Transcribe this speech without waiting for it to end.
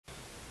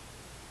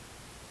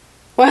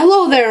Well,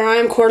 hello there,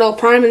 I'm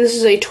CordellPrime, and this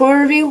is a toy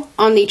review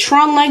on the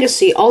Tron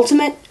Legacy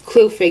Ultimate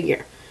Clue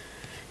figure.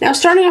 Now,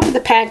 starting off with the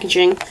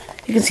packaging,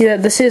 you can see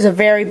that this is a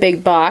very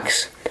big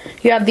box.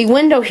 You have the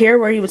window here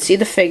where you would see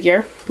the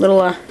figure,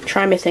 little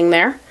try-me thing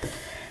there.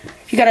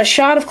 You got a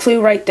shot of Clue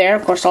right there,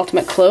 of course,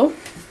 Ultimate Clue.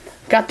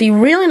 Got the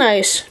really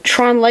nice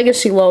Tron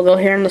Legacy logo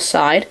here on the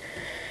side.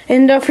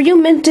 And for you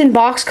mint in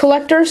box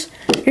collectors,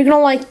 you're going to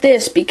like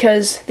this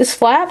because this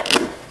flap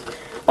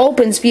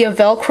opens via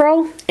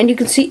Velcro, and you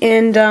can see,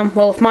 and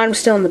well, if mine was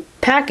still in the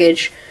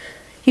package,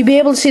 you'd be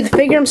able to see the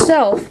figure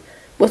himself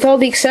with all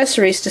the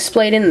accessories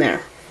displayed in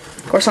there.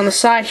 Of course, on the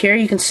side here,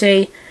 you can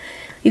see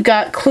you've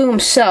got Clue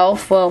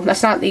himself. Well,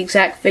 that's not the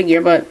exact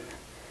figure, but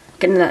I'll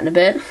get into that in a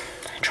bit.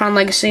 Tron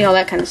Legacy, all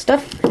that kind of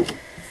stuff.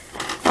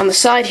 On the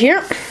side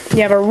here,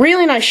 you have a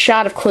really nice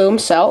shot of Clue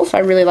himself. I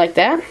really like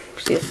that.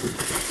 See it.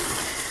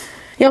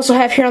 You also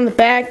have here on the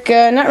back,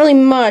 not really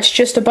much,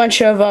 just a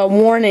bunch of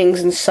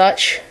warnings and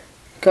such.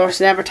 Of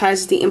course, it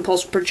advertises the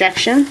impulse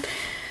projection.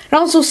 It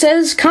also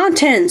says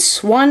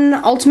contents: 1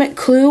 ultimate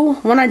Clue,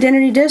 1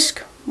 identity disc,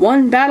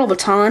 1 battle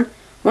baton,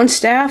 1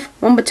 staff,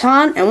 1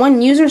 baton, and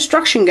 1 user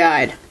instruction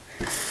guide.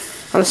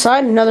 On the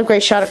side, another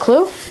great shot of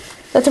Clue.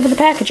 That's it for the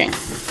packaging.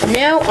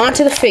 Now,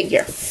 onto the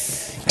figure.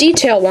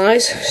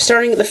 Detail-wise,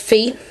 starting at the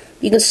feet,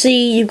 you can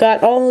see you've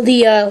got all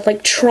the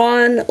like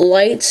Tron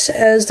lights,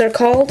 as they're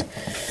called,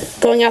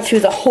 going out through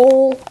the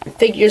whole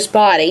figure's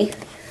body.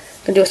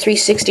 I'm going to do a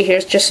 360 here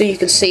just so you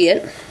can see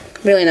it.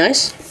 Really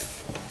nice.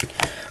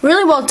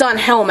 Really well done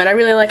helmet. I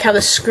really like how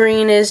the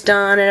screen is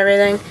done and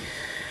everything.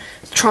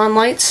 Tron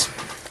lights.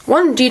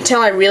 One detail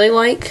I really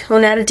like,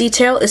 an added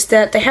detail, is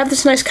that they have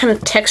this nice kind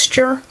of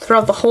texture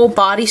throughout the whole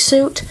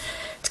bodysuit.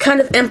 It's kind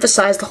of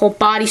emphasized the whole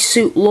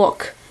bodysuit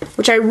look,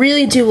 which I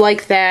really do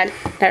like that.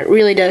 That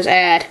really does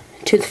add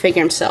to the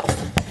figure himself.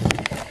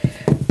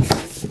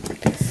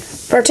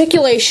 For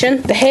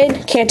articulation, the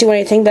head can't do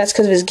anything. That's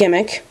because of his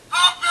gimmick,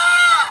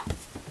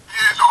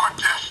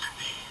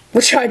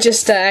 which I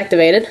just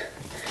activated.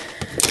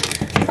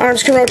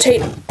 Arms can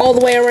rotate all the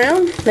way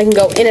around. They can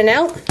go in and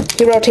out.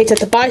 He rotates at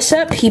the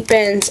bicep. He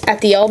bends at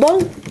the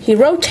elbow. He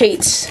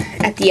rotates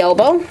at the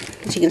elbow,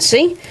 as you can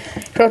see.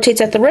 He rotates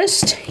at the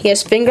wrist. He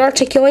has finger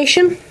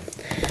articulation.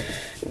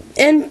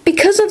 And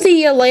because of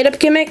the light-up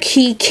gimmick,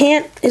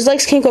 his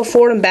legs can't go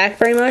forward and back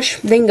very much.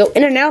 They can go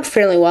in and out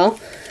fairly well.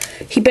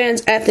 He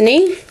bends at the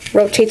knee,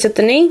 rotates at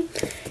the knee.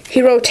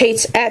 He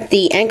rotates at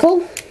the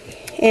ankle.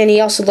 And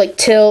he also like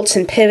tilts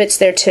and pivots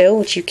there too,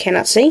 which you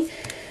cannot see.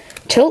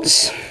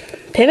 Tilts,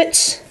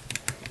 pivots,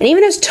 and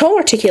even has toe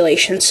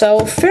articulation.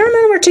 So a fair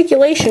amount of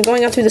articulation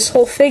going out through this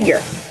whole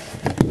figure.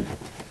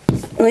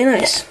 Really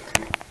nice.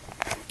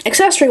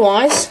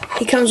 Accessory-wise,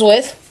 he comes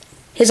with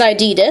his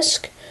ID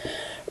disc.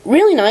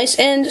 Really nice,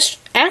 and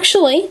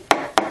actually,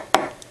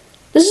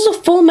 this is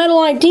a full metal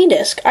ID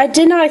disc. I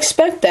did not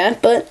expect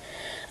that, but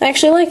I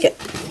actually like it.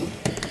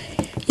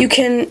 You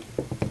can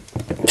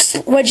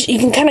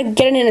kind of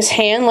get it in his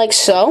hand like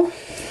so.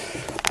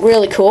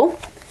 Really cool.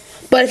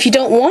 But if you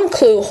don't want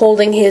Clue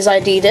holding his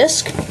ID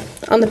disc,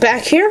 on the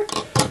back here,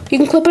 you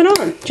can clip it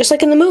on, just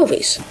like in the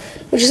movies,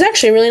 which is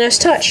actually a really nice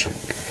touch.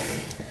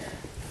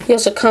 He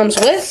also comes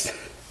with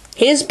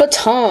his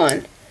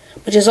baton,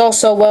 which is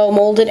also well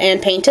molded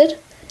and painted.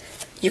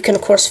 You can,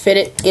 of course, fit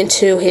it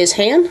into his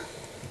hand,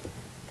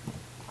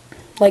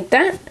 like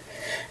that.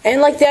 And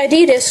like the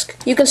ID disc,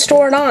 you can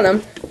store it on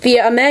him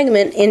via a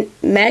magnet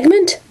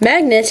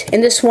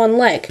in this one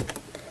leg.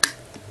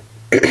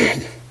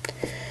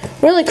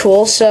 Really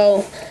cool,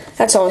 so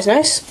that's always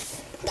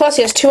nice. Plus,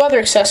 he has 2 other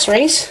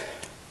accessories.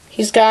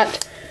 He's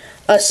got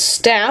a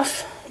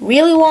staff,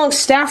 really long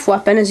staff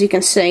weapon, as you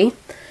can see.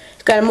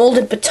 He's got a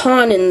molded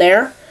baton in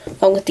there,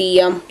 along with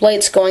the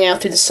lights going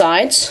out through the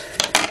sides.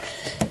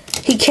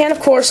 He can, of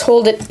course,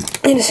 hold it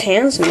in his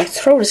hands, and my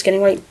throat is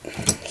getting right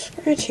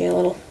scratchy a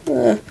little.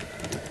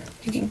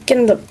 You can get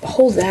him to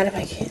hold that if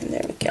I can.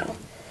 There we go.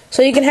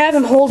 So you can have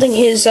him holding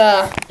his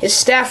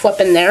staff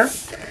weapon there,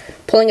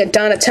 pulling a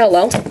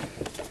Donatello.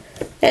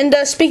 And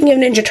speaking of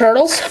Ninja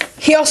Turtles,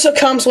 he also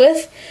comes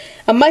with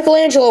a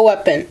Michelangelo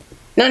weapon,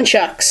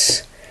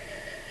 nunchucks.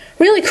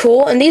 Really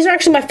cool, and these are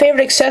actually my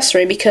favorite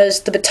accessory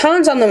because the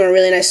batons on them are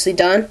really nicely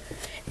done.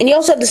 And you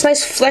also have this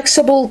nice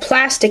flexible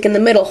plastic in the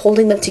middle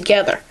holding them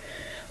together,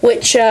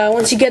 which,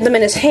 once you get them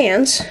in his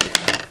hands,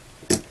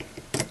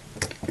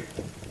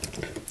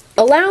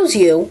 allows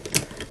you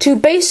to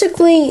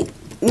basically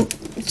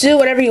do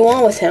whatever you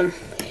want with him.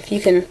 If you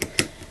can.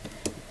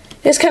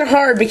 It's kind of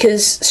hard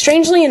because,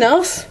 strangely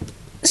enough,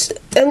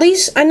 at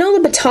least I know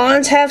the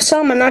batons have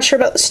some. I'm not sure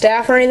about the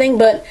staff or anything,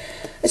 but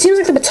it seems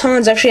like the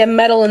batons actually have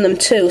metal in them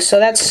too. So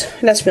that's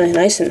really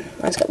nice, and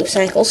mine's got loose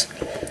ankles.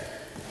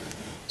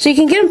 So you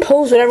can get them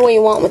posed whatever way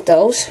you want with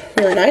those.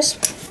 Really nice.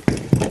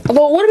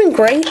 Although it would have been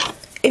great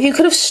if you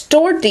could have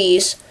stored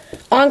these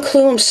on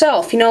Clue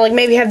himself. You know, like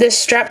maybe have this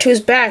strapped to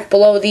his back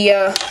below the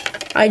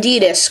ID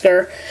disc,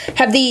 or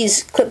have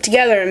these clipped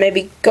together and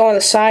maybe go on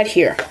the side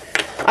here.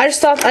 I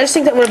just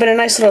think that would have been a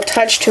nice little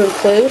touch to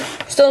include.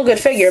 Still a good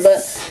figure,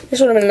 but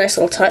this would have been a nice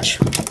little touch.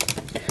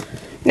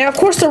 Now, of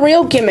course, the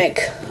real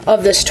gimmick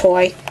of this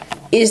toy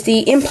is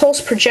the impulse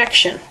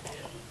projection.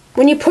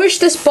 When you push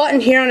this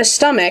button here on his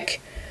stomach,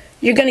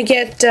 you're going to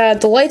get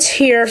the lights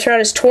here throughout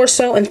his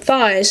torso and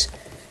thighs.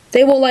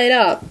 They will light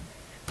up.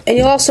 And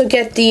you'll also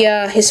get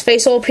the his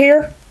face will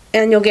appear,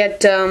 and you'll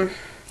get sound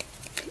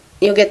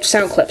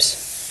clips.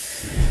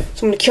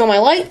 So I'm going to kill my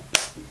light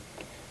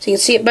so you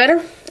can see it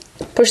better.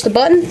 Push the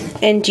button,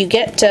 and you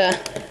get... So, you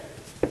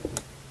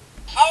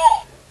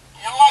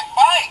like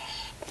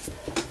bikes?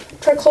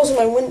 Try closing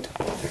my window.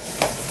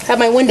 Have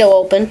my window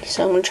open,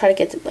 so I'm going to try to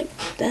get it like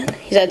that.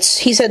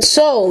 He said,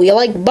 so, you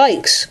like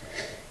bikes?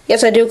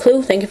 Yes, I do,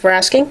 Clue. Thank you for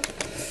asking.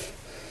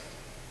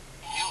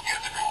 You'll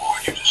get the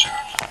reward you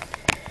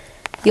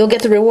deserve. You'll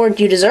get the reward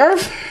you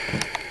deserve?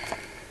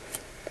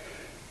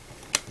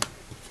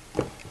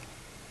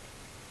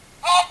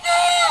 Out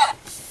there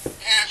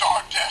is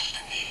our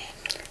destiny.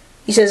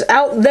 He says,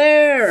 out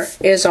there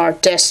is our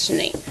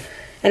destiny.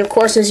 And of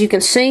course, as you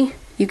can see,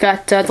 you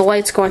got the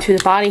lights going through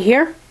the body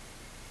here.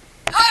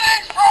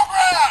 Greetings,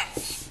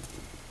 programs!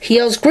 He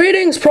yells,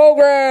 greetings,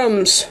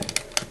 programs!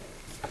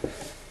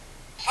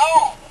 So,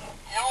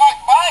 you like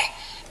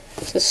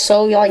bikes? Says,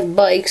 so you like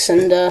bikes,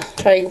 and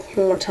try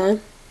one more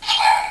time.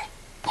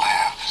 Flynn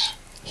lives.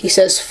 He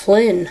says,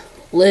 Flynn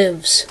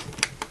lives.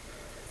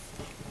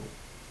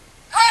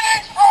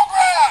 Greetings,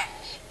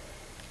 programs!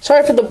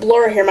 Sorry for the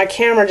blur here, my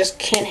camera just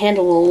can't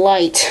handle the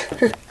light.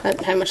 I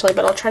don't have much light,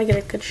 but I'll try to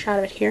get a good shot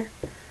of it here.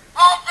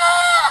 Out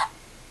there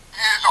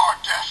is our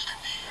destiny.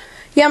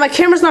 Yeah, my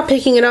camera's not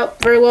picking it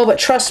up very well, but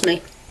trust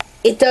me,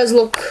 it does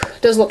look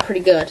pretty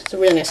good. It's a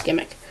really nice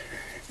gimmick.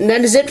 And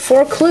that is it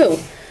for Clue.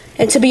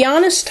 And to be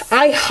honest,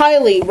 I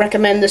highly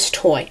recommend this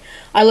toy.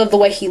 I love the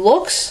way he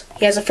looks.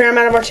 He has a fair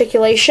amount of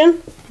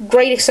articulation.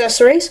 Great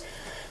accessories.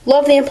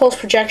 Love the impulse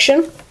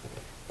projection.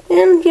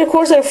 And, of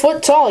course, they're a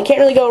foot tall. You can't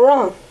really go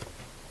wrong.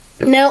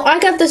 Now, I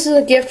got this as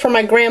a gift from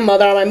my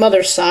grandmother on my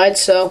mother's side,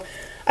 so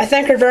I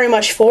thank her very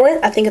much for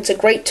it. I think it's a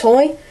great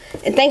toy.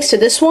 And thanks to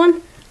this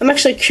one, I'm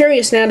actually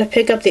curious now to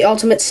pick up the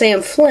Ultimate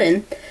Sam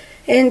Flynn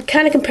and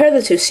kind of compare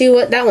the two, see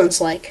what that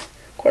one's like.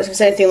 Of course, if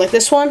it's anything like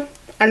this one,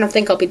 I don't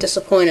think I'll be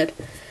disappointed.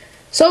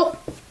 So,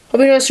 hope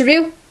you enjoyed this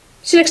review.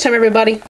 See you next time, everybody.